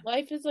 Yeah.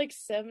 Life is like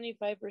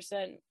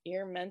 75%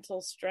 your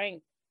mental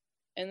strength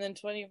and then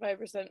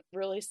 25%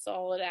 really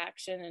solid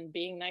action and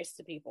being nice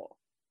to people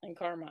and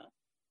karma.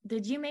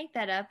 Did you make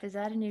that up? Is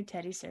that a new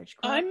Teddy Search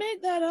quote? I made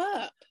that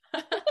up.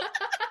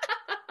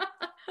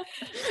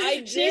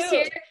 I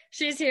do.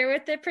 She's here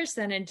with the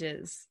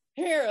percentages.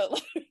 Here,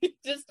 let me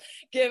just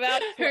give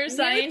out her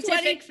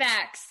scientific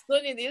facts.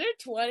 Look, these are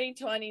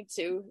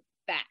 2022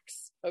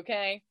 facts,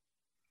 okay?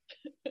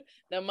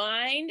 The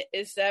mind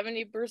is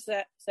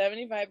 70%,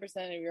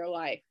 75% of your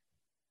life.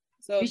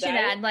 So we should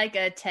add like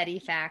a Teddy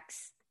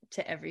facts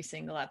to every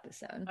single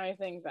episode. I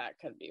think that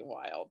could be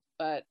wild,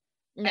 but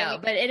no,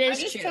 but it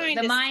is true.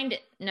 The mind,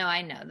 no,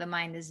 I know the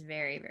mind is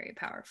very, very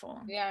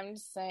powerful. Yeah, I'm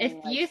just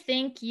saying. If you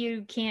think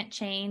you can't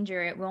change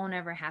or it will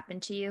never happen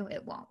to you,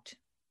 it won't.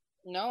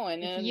 No,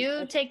 and if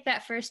you take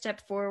that first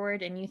step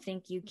forward and you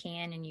think you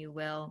can and you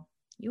will,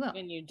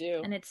 and you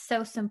do, and it's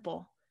so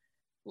simple.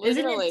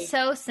 Literally. Isn't it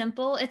so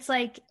simple? It's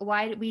like,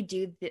 why do we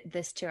do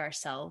this to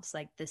ourselves?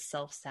 Like this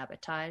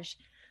self-sabotage.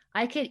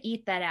 I could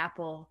eat that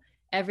apple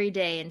every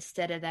day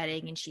instead of that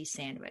egg and cheese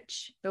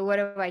sandwich. But what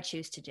do I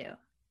choose to do?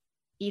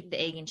 Eat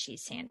the egg and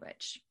cheese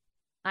sandwich.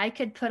 I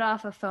could put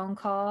off a phone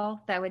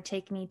call that would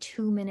take me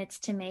 2 minutes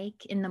to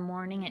make in the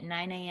morning at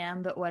 9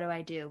 a.m. But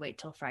what do? Wait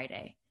till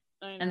Friday.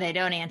 And they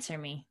don't answer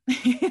me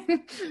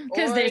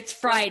because it's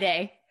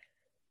Friday.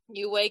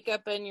 You wake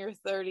up and you're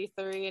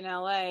 33 in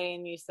LA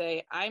and you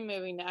say, I'm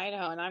moving to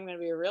Idaho and I'm going to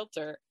be a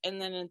realtor.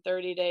 And then in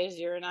 30 days,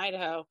 you're in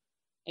Idaho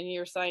and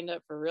you're signed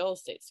up for real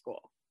estate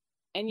school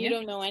and you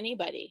don't know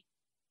anybody.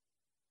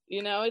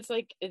 It's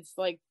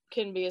like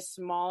can be as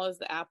small as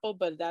the apple,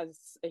 but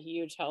that's a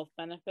huge health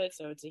benefit.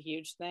 So it's a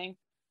huge thing,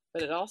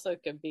 but it also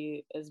could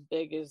be as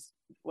big as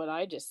what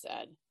I just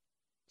said.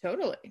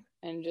 Totally.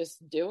 And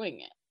just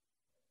doing it.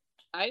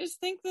 I just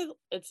think that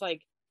it's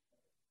like,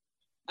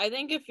 I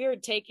think if you're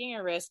taking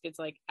a risk, it's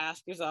like,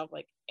 ask yourself,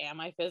 like,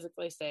 am I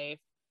physically safe?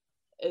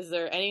 Is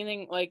there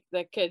anything like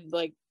that could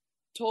like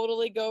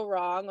totally go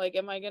wrong? Like,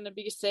 am I going to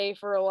be safe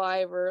or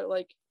alive or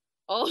like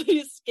all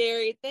these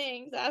scary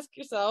things? Ask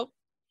yourself.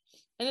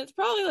 And it's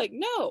probably like,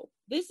 no,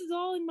 this is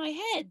all in my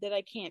head that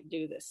I can't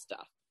do this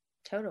stuff.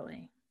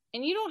 Totally.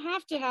 And you don't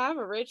have to have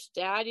a rich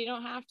dad. You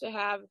don't have to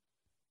have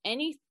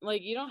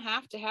you don't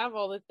have to have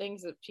all the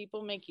things that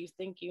people make you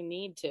think you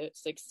need to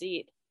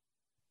succeed.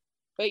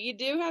 But you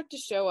do have to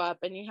show up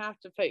and you have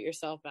to put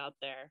yourself out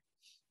there.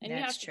 And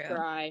That's you have to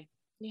try.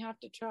 You have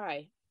to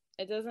try.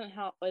 It doesn't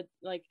help.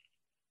 Like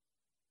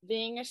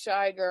being a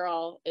shy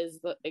girl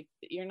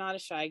you're not a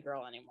shy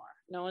girl anymore.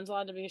 No one's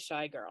allowed to be a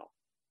shy girl.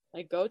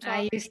 Like go talk.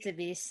 I used to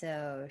be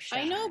so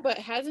shy. I know, but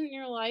hasn't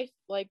your life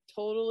like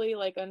totally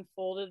like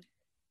unfolded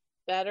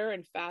better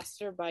and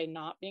faster by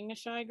not being a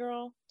shy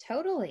girl?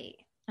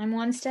 Totally. I'm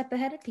one step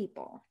ahead of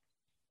people.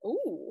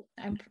 Ooh.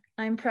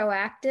 I'm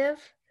proactive.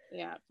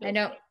 Yeah.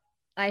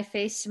 I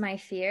faced my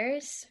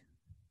fears.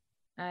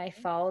 I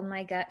followed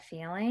my gut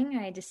feeling.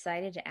 I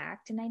decided to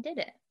act and I did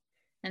it.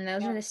 And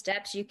those are the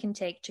steps you can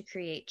take to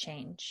create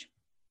change.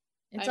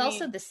 It's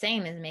also the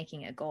same as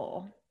making a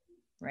goal,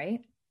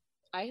 right?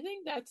 I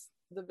think that's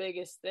the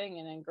biggest thing.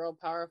 And in Girl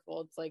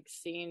Powerful, it's like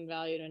seen,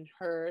 valued, and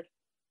heard.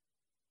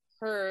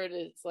 Heard,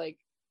 it's like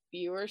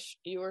you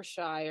were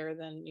shyer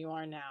than you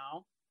are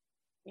now.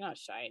 You're not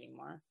shy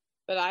anymore.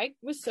 But I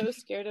was so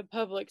scared of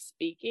public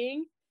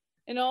speaking.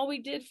 And all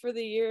we did for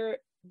the year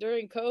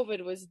during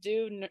COVID was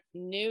do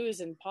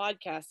news and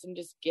podcasts and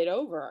just get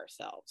over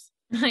ourselves.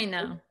 I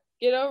know.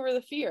 Get over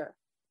the fear.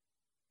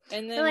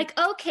 And then they're like,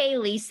 okay,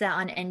 Lisa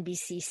on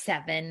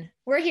NBC7,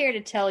 we're here to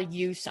tell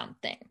you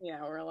something.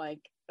 Yeah, we're like,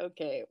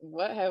 okay,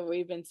 what have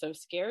we been so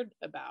scared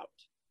about?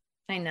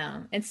 I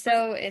know. It's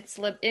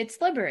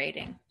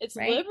liberating. It's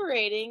right?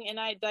 liberating. And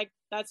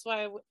that's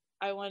why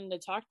I wanted to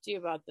talk to you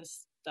about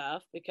this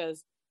stuff,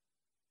 because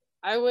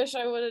I wish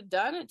I would have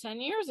done it 10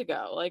 years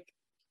ago. Like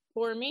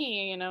for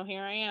me,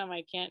 here I am.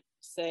 I can't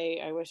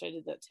say I wish I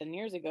did that 10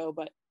 years ago,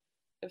 but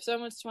if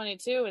someone's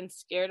 22 and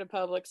scared of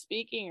public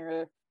speaking,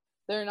 or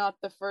they're not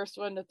the first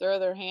one to throw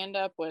their hand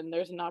up when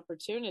there's an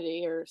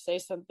opportunity or say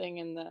something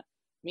in the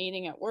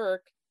meeting at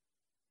work,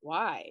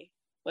 why?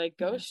 Like,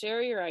 go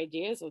share your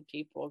ideas with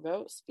people.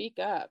 Go speak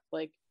up.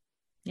 Like,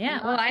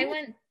 yeah. Well,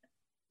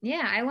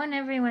 I want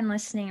everyone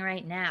listening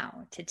right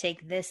now to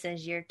take this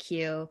as your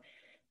cue.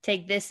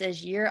 Take this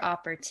as your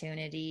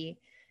opportunity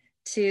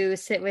to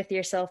sit with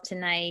yourself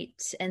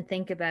tonight and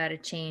think about a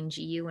change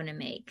you want to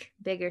make,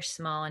 big or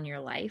small, in your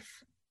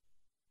life.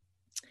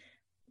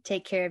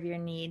 Take care of your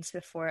needs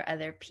before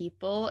other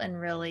people and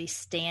really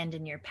stand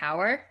in your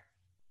power,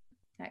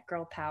 that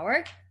girl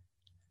power.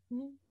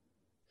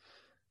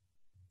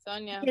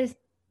 Sonia.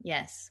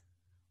 Yes.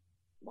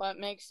 What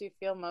makes you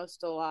feel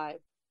most alive?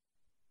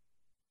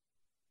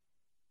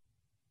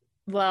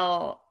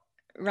 Well,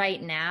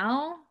 right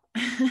now.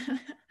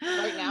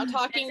 Right now,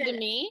 talking to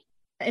me?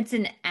 It's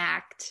an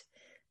act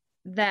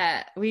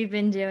that we've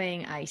been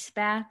doing ice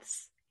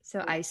baths,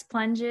 so ice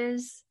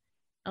plunges.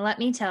 And let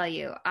me tell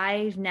you,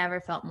 I've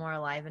never felt more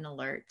alive and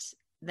alert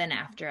than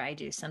after I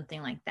do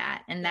something like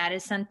that. And that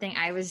is something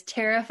I was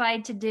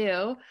terrified to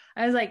do.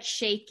 I was like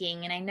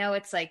shaking, and I know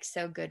it's like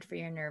so good for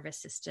your nervous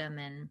system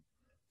and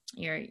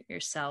your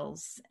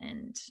cells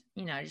and,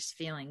 you know, just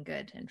feeling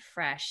good and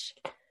fresh.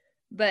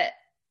 But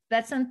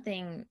that's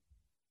something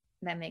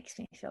that makes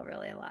me feel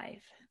really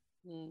alive.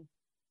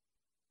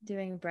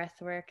 Doing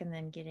breath work and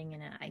then getting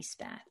in an ice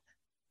bath.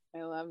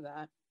 I love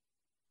that.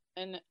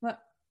 And what?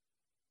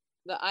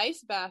 The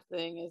ice bath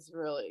thing is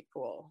really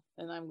cool.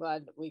 And I'm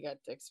glad that we got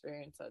to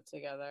experience that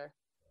together.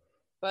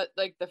 But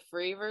like the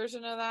free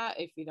version of that,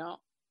 if you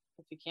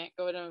can't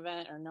go to an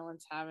event or no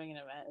one's having an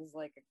event, is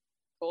like a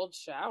cold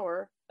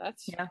shower.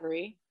 That's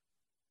free.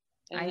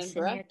 And ice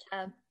then in your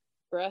tub.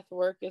 Breath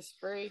work is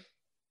free.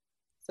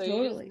 So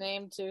totally. You just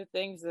name 2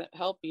 things that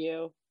help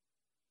you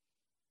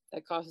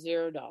that cost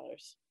 $0.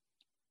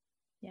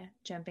 Yeah,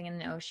 jumping in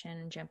the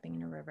ocean, jumping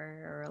in a river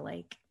or a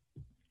lake.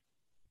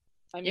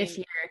 I mean, if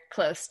you're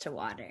close to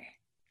water.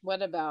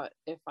 What about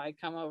if I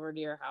come over to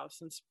your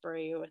house and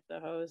spray you with the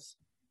hose?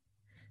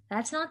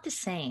 That's not the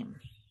same.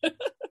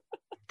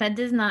 That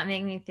does not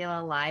make me feel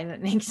alive.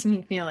 It makes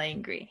me feel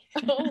angry.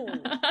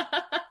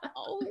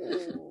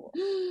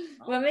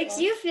 What makes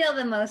you feel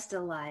the most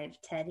alive,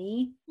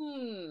 Teddy?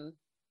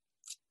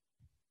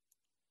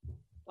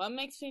 What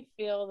makes me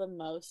feel the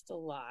most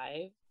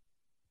alive?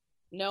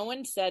 No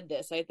one said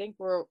this. I think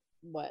we're,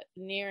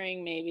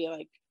 nearing maybe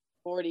like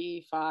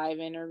 45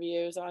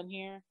 interviews on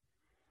here.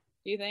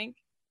 Do you think?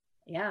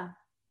 Yeah.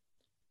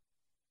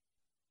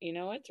 You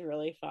know what's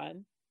really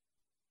fun?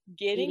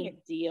 Getting a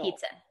deal.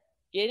 Pizza.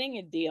 Getting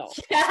a deal.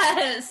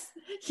 Yes.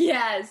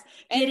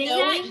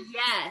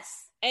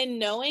 And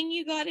knowing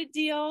you got a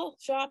deal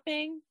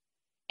shopping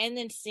and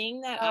then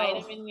seeing that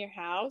item in your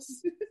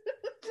house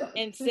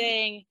and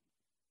saying,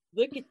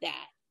 look at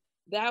that.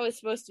 That was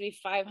supposed to be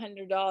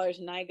 $500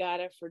 and I got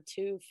it for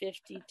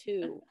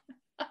 $252.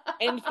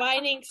 And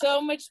finding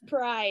so much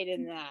pride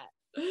in that.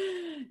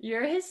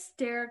 You're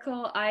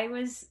hysterical. I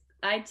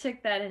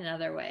took that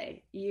another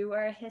way. You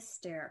are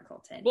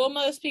hysterical, Teddy. Well,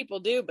 most people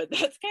do, but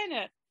that's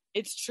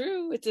it's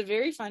true. It's a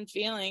very fun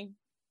feeling.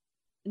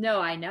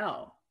 No, I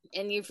know.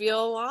 And you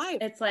feel alive.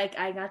 It's like,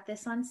 I got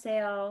this on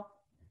sale.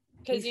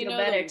 Because you feel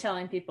better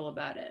telling people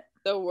about it.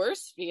 The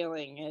worst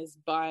feeling is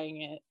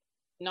buying it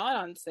not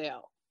on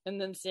sale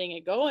and then seeing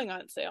it going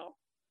on sale.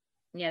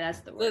 Yeah, that's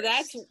the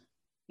worst. So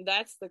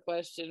that's the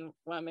question.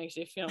 What makes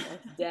you feel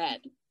most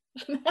dead?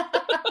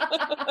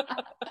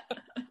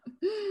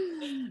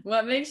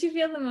 What makes you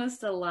feel the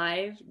most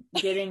alive?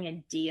 Getting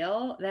a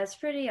deal. That's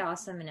pretty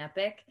awesome and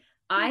epic.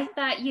 I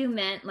thought you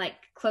meant like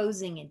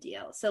closing a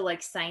deal. So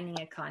like signing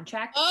a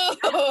contract.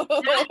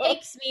 That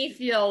makes me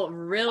feel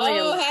really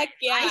alive. Heck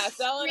yeah. I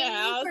selling a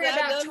house for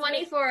about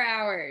 24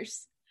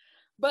 hours.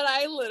 But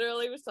I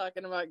literally was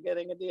talking about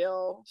getting a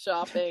deal,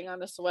 shopping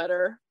on a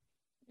sweater.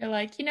 You're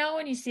like,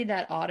 when you see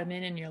that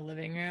ottoman in your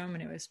living room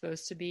and it was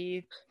supposed to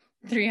be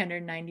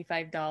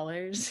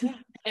 $395. Yeah.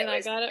 And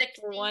I got it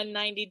for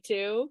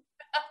 $192.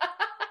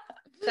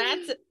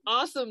 That's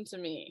awesome to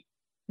me.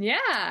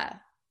 Yeah.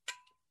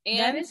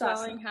 And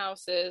selling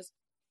houses.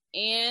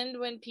 And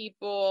when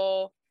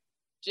people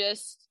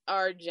just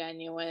are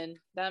genuine,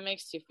 that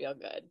makes you feel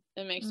good.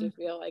 It makes you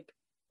feel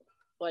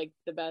like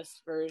the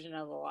best version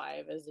of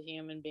alive as a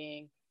human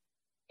being.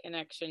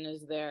 Connection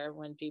is there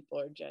when people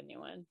are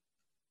genuine.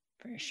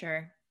 For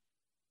sure.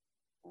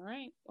 All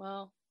right.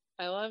 Well,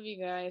 I love you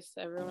guys,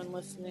 everyone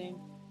listening.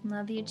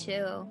 Love you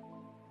too.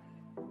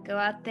 Go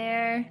out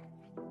there,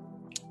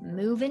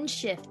 move and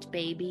shift,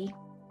 baby.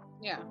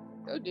 Yeah.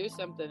 Go do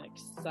something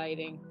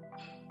exciting.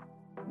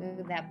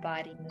 Move that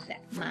body, move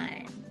that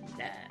mind.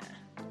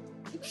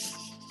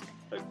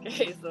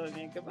 Okay,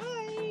 Sonia,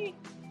 goodbye.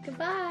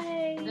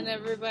 Goodbye. And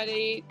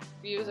everybody,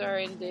 use our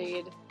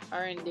Indeed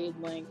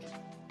link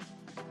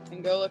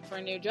and go look for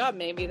a new job.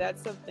 Maybe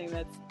that's something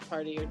that's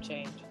part of your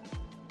change.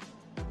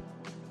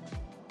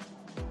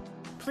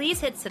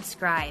 Please hit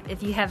subscribe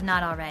if you have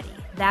not already.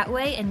 That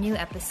way, a new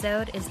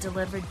episode is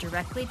delivered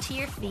directly to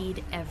your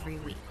feed every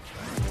week.